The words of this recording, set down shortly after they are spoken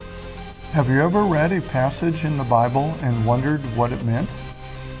Have you ever read a passage in the Bible and wondered what it meant?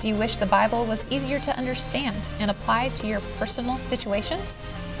 Do you wish the Bible was easier to understand and apply to your personal situations?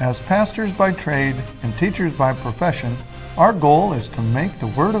 As pastors by trade and teachers by profession, our goal is to make the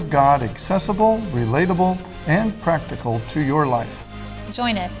Word of God accessible, relatable, and practical to your life.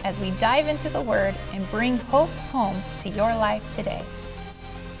 Join us as we dive into the Word and bring hope home to your life today.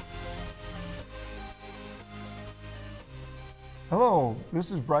 Hello,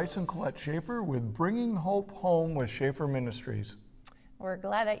 this is Bryce and Colette Schaefer with Bringing Hope Home with Schaefer Ministries. We're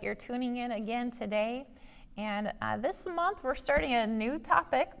glad that you're tuning in again today. And this month we're starting a new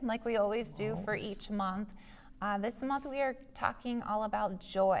topic like we always do for each month. This month we are talking all about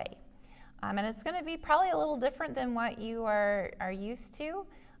joy. And it's going to be probably a little different than what you are used to.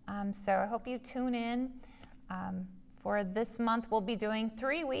 So I hope you tune in. For this month we'll be doing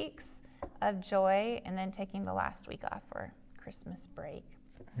 3 weeks of joy and then taking the last week off for Christmas break.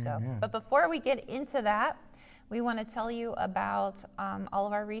 But before we get into that, we want to tell you about all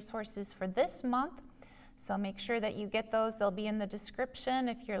of our resources for this month. So make sure that you get those. They'll be in the description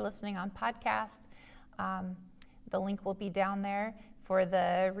if you're listening on podcast. The link will be down there for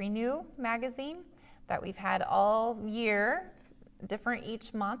the Renew magazine that we've had all year, different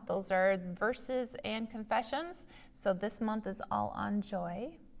each month. Those are verses and confessions. So this month is all on joy.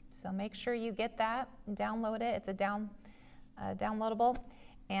 So make sure you get that, download it. It's a downloadable.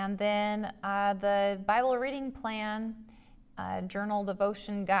 And then the Bible reading plan, journal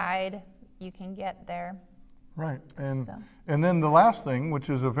devotion guide, you can get there. Right. And then the last thing, which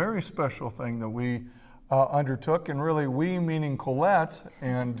is a very special thing that we undertook, and really we, meaning Colette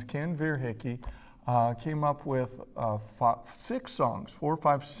and Ken Verhickey, came up with 6 songs, 4,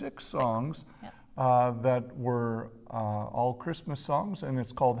 5, 6 songs that were all Christmas songs, and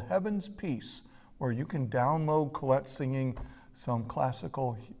it's called Heaven's Peace, where you can download Colette singing some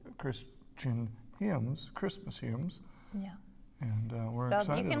classical Christian hymns, Christmas hymns. Yeah. And we're excited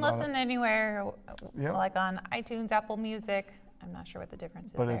about it. So you can listen anywhere, like on iTunes, Apple Music. I'm not sure what the difference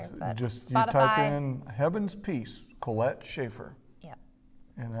is but there. But it's just, Spotify. You type in Heaven's Peace, Colette Schaefer. Yeah.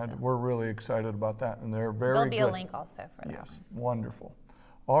 And we're really excited about that. And they're very There'll be good. A link also for that. Yes, wonderful.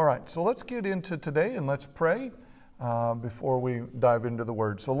 All right, so let's get into today and let's pray before we dive into the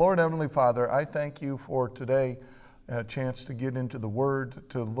Word. So Lord Heavenly Father, I thank you for today, a chance to get into the Word,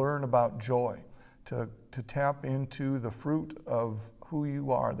 to learn about joy, to tap into the fruit of who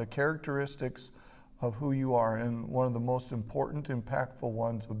you are, the characteristics of who you are, and one of the most important, impactful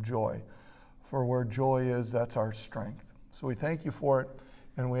ones of joy. For where joy is, that's our strength. So we thank you for it,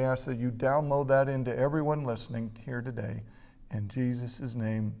 and we ask that you download that into everyone listening here today. In Jesus'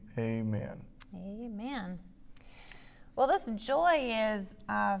 name, amen. Amen. Well, this joy is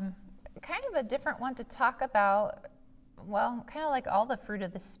kind of a different one to talk about. Well, kind of like all the fruit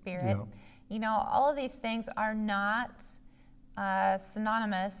of the Spirit. Yeah. You know, all of these things are not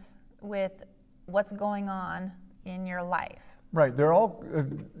synonymous with what's going on in your life. Right. They're all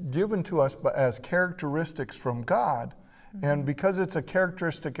given to us as characteristics from God. Mm-hmm. And because it's a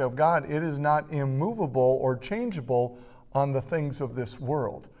characteristic of God, it is not immovable or changeable on the things of this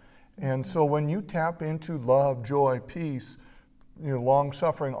world. And so when you tap into love, joy, peace, long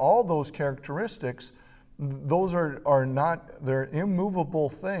suffering, all those characteristics, those are not, they're immovable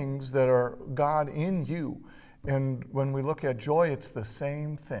things that are God in you. And when we look at joy, it's the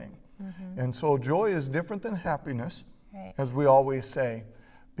same thing. Mm-hmm. And so joy is different than happiness, right, as we always say,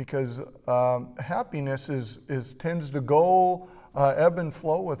 because happiness tends to go ebb and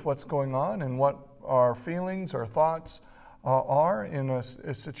flow with what's going on and what our feelings, our thoughts are in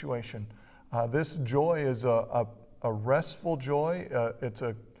a situation. This joy is a restful joy. It's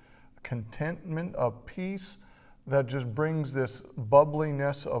a contentment, of peace that just brings this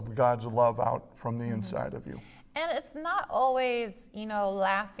bubbliness of God's love out from the inside of you. And it's not always,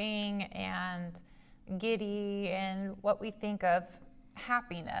 laughing and giddy and what we think of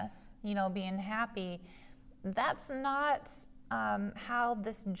happiness, being happy. That's not how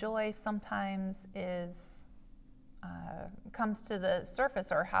this joy sometimes comes to the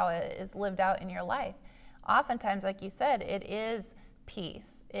surface, or how it is lived out in your life. Oftentimes, like you said, it is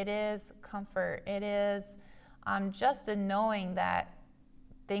peace, it is comfort, it is just a knowing that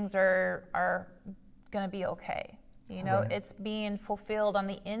things are going to be okay. Right. It's being fulfilled on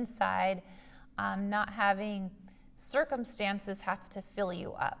the inside, not having circumstances have to fill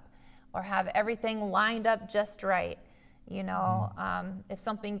you up or have everything lined up just right. If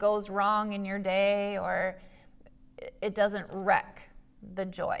something goes wrong in your day, or it doesn't wreck the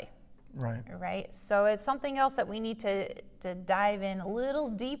joy. Right. So it's something else that we need to dive in a little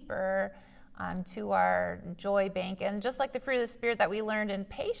deeper to our joy bank. And just like the fruit of the Spirit that we learned in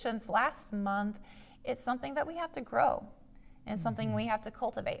patience last month, it's something that we have to grow and something we have to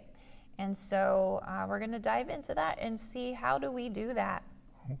cultivate. And so we're going to dive into that and see, how do we do that?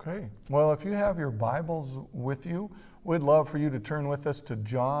 Okay. Well, if you have your Bibles with you, we'd love for you to turn with us to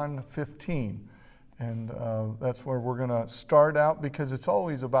John 15. And that's where we're going to start out, because it's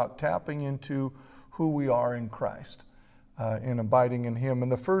always about tapping into who we are in Christ and abiding in Him.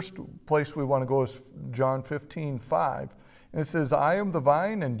 And the first place we want to go is John 15:5. And it says, I am the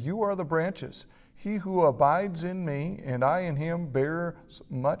vine and you are the branches. He who abides in me and I in him bears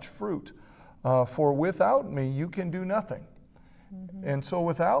much fruit. For without me you can do nothing. And so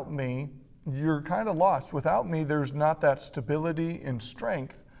without me, you're kind of lost. Without me, there's not that stability and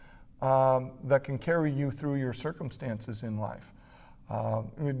strength that can carry you through your circumstances in life.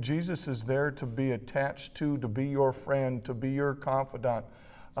 Jesus is there to be attached to be your friend, to be your confidant,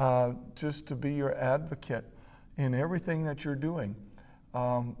 just to be your advocate in everything that you're doing.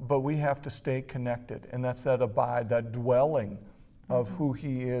 But we have to stay connected, and that's that abide, that dwelling of who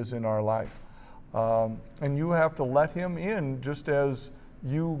He is in our life. And you have to let Him in just as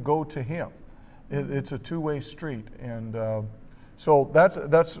you go to Him. It's a two-way street. And so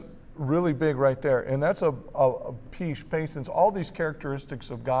that's really big right there. And that's a peace, patience, all these characteristics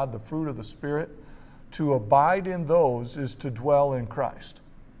of God, the fruit of the Spirit. To abide in those is to dwell in Christ.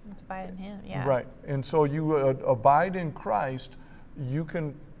 To abide in Him, yeah. Right. And so you abide in Christ, you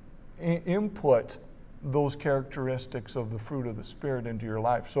can input those characteristics of the fruit of the Spirit into your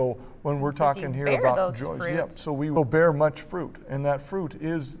life. So when we're talking here about joy, so we will bear much fruit, and that fruit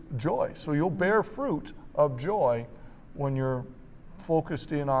is joy. So you'll bear fruit of joy when you're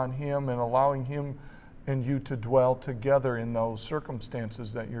focused in on Him and allowing Him and you to dwell together in those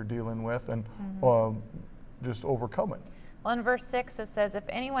circumstances that you're dealing with and just overcome it. Well, in verse 6 it says, if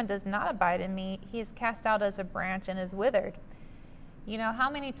anyone does not abide in me, he is cast out as a branch and is withered. You know, how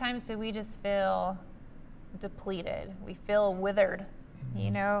many times do we just feel depleted? We feel withered.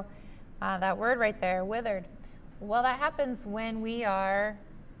 You know, that word right there, withered. Well, that happens when we are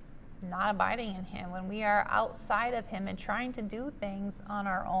not abiding in Him, when we are outside of Him and trying to do things on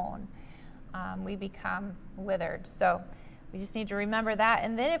our own. We become withered. So we just need to remember that.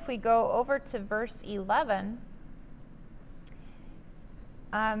 And then if we go over to verse 11,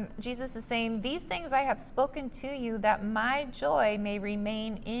 Jesus is saying, these things I have spoken to you, that my joy may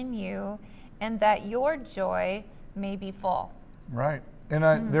remain in you, and that your joy may be full. Right.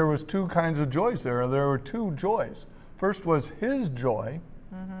 And there was two kinds of joys there. There were two joys. First was His joy,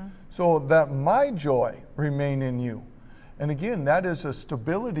 so that my joy remain in you. And again, that is a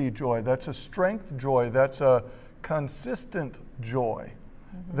stability joy. That's a strength joy. That's a consistent joy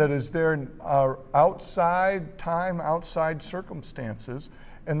that is there in our outside time, outside circumstances,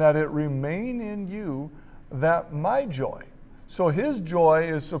 and that it remain in you, that my joy. So His joy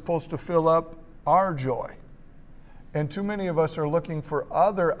is supposed to fill up our joy. And too many of us are looking for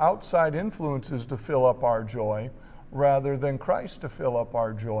other outside influences to fill up our joy rather than Christ to fill up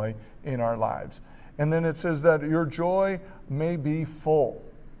our joy in our lives. And then it says that your joy may be full.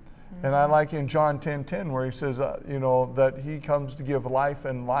 And I like in John 10:10 where He says, that He comes to give life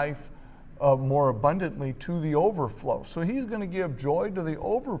and life more abundantly to the overflow. So He's going to give joy to the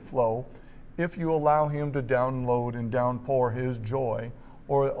overflow if you allow Him to download and downpour His joy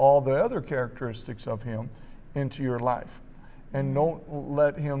or all the other characteristics of Him into your life. And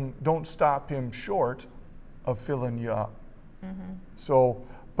don't stop Him short of filling you up. So,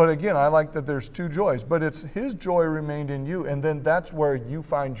 but again, I like that there's two joys, but it's His joy remained in you, and then that's where you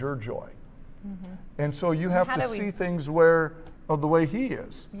find your joy. And so you have to see things the way He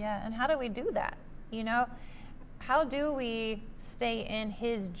is. Yeah, and how do we do that? You know, how do we stay in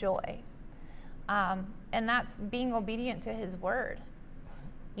His joy? And that's being obedient to His word.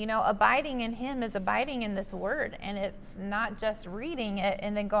 You know, abiding in Him is abiding in this word, and it's not just reading it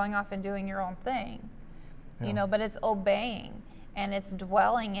and then going off and doing your own thing, but it's obeying and it's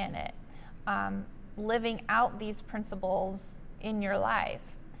dwelling in it, living out these principles in your life,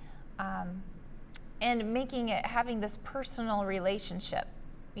 and having this personal relationship.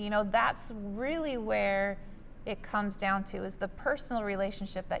 You know, that's really where it comes down to, is the personal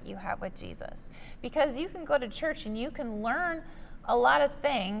relationship that you have with Jesus. Because you can go to church and you can learn a lot of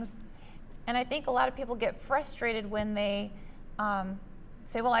things, and I think a lot of people get frustrated when they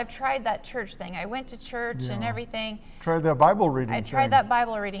say, well, I've tried that church thing. I went to church and everything. Tried that Bible reading thing. I tried that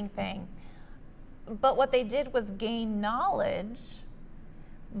Bible reading thing. But what they did was gain knowledge,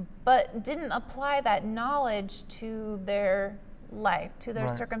 but didn't apply that knowledge to their life, to their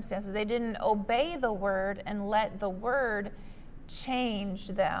circumstances. They didn't obey the word and let the word change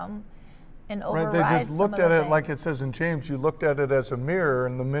them and Right, override they just looked some at of it the like it things. says in James, you looked at it as a mirror,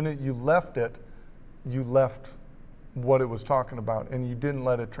 and the minute you left it, you left what it was talking about, and you didn't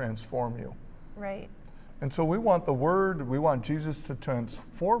let it transform you. Right. And so we want the Word, we want Jesus to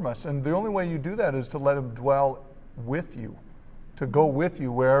transform us, and the only way you do that is to let Him dwell with you, to go with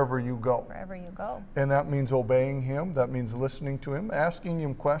you wherever you go. Wherever you go. And that means obeying Him, that means listening to Him, asking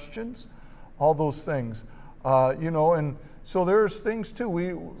Him questions, all those things. And so there's things too. We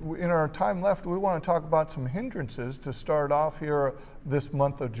in our time left, we want to talk about some hindrances to start off here this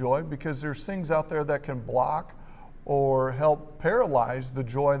month of joy, because there's things out there that can block or help paralyze the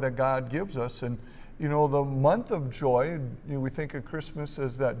joy that God gives us. And the month of joy, we think of Christmas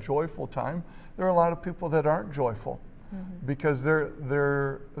as that joyful time. There are a lot of people that aren't joyful because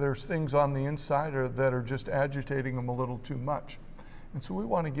there's things on the inside that are just agitating them a little too much. And so we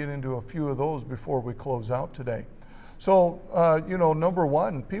want to get into a few of those before we close out today. So, number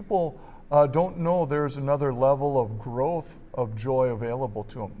one, people don't know there's another level of growth of joy available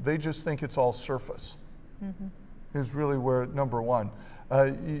to them. They just think it's all surface, is really where number one.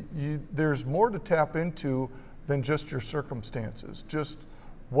 There's more to tap into than just your circumstances, just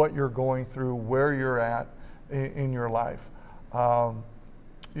what you're going through, where you're at in your life.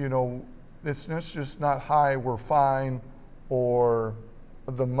 It's just not hi, we're fine, or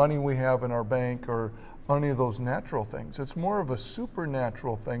the money we have in our bank, or any of those natural things. It's more of a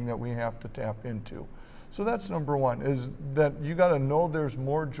supernatural thing that we have to tap into. So that's number one, is that you got to know there's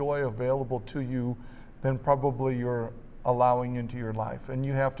more joy available to you than probably you're allowing into your life. And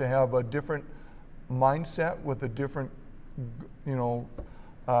you have to have a different mindset with a different,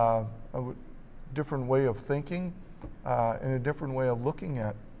 a different way of thinking and a different way of looking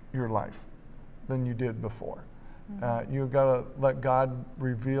at your life than you did before. You've got to let God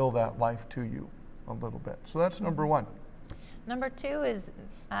reveal that life to you a little bit. So that's number one. Number two is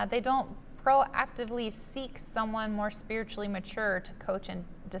they don't proactively seek someone more spiritually mature to coach and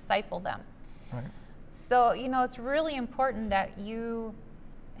disciple them. Right. So, it's really important that you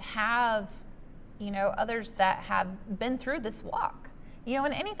have, others that have been through this walk.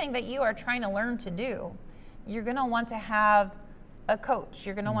 In anything that you are trying to learn to do, you're going to want to have a coach.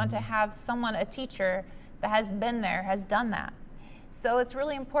 You're going to want to have someone, a teacher that has been there, has done that. So it's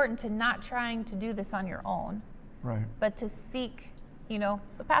really important to not trying to do this on your own, Right. but to seek, the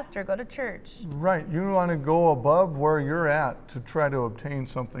pastor, go to church. Right. You want to go above where you're at to try to obtain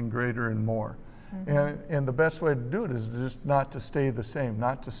something greater and more. And the best way to do it is just not to stay the same,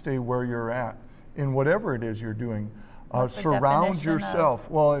 not to stay where you're at in whatever it is you're doing. Surround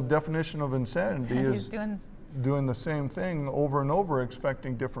yourself. A definition of insanity is doing the same thing over and over,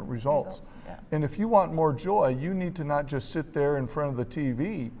 expecting different results. Yeah. And if you want more joy, you need to not just sit there in front of the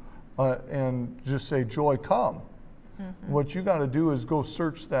TV and just say, joy come. What you got to do is go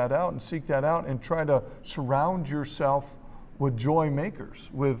search that out and seek that out and try to surround yourself with joy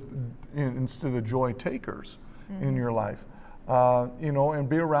makers, instead of joy takers in your life, and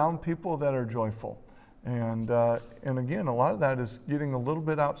be around people that are joyful. And again, a lot of that is getting a little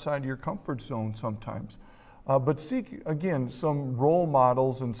bit outside your comfort zone sometimes. But seek, again, some role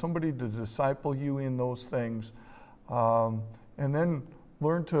models and somebody to disciple you in those things. And then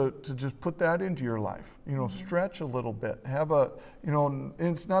learn to just put that into your life. Stretch a little bit. Have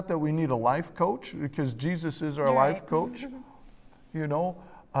it's not that we need a life coach, because Jesus is our life coach,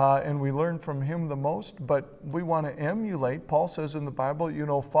 and we learn from him the most, but we want to emulate. Paul says in the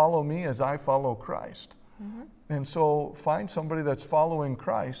Bible, follow me as I follow Christ. And so find somebody that's following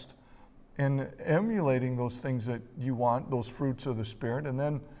Christ and emulating those things that you want, those fruits of the Spirit, and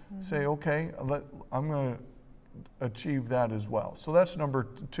then say, okay, I'm going to achieve that as well. So that's number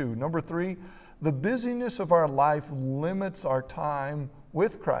two. Number three, the busyness of our life limits our time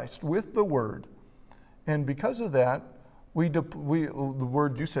with Christ, with the Word. And because of that, the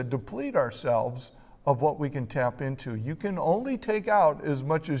word you said, deplete ourselves of what we can tap into. You can only take out as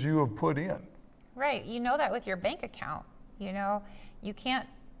much as you have put in. Right. You know that with your bank account. You can't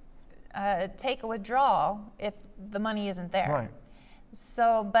take a withdrawal if the money isn't there. Right.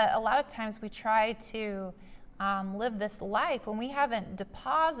 So, but a lot of times we try to live this life when we haven't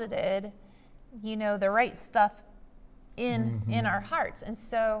deposited, the right stuff in our hearts. And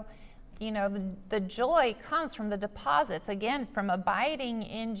so, the joy comes from the deposits, again, from abiding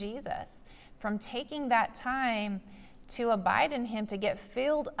in Jesus, from taking that time to abide in him, to get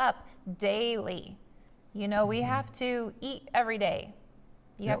filled up daily. We have to eat every day.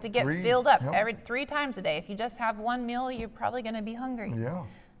 You have to get filled up 3 times a day. If you just have one meal, you're probably going to be hungry. Yeah.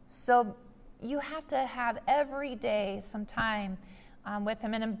 So you have to have every day some time with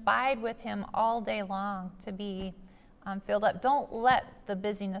him and abide with him all day long to be filled up. Don't let the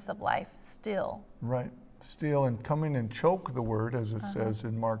busyness of life steal. Right. Steal and come in and choke the word, as it says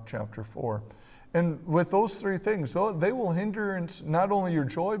in Mark chapter 4. And with those three things, they will hinder not only your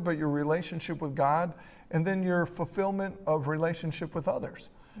joy, but your relationship with God, and then your fulfillment of relationship with others.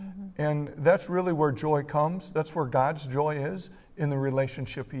 And that's really where joy comes. That's where God's joy is, in the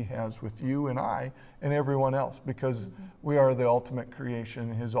relationship he has with you and I and everyone else, because we are the ultimate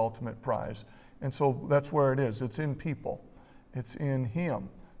creation, his ultimate prize. And so that's where it is. It's in people. It's in him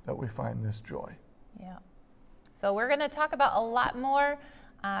that we find this joy. Yeah. So we're going to talk about a lot more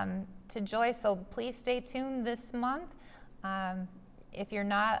to joy, so please stay tuned this month. If you're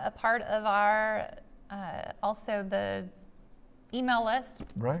not a part of our, also the email list,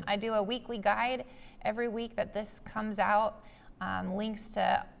 Right. I do a weekly guide every week that this comes out, links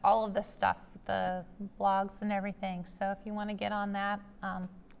to all of the stuff, the blogs and everything. So if you want to get on that,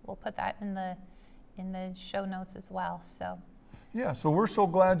 we'll put that in the show notes as well. So. Yeah, so we're so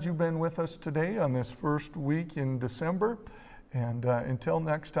glad you've been with us today on this first week in December. And until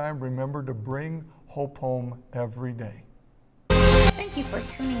next time, remember to bring hope home every day. Thank you for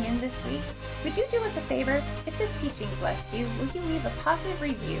tuning in this week. Would you do us a favor? If this teaching blessed you, will you leave a positive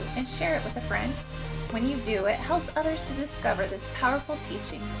review and share it with a friend? When you do, it helps others to discover this powerful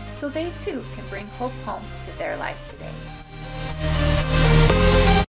teaching so they too can bring hope home to their life today.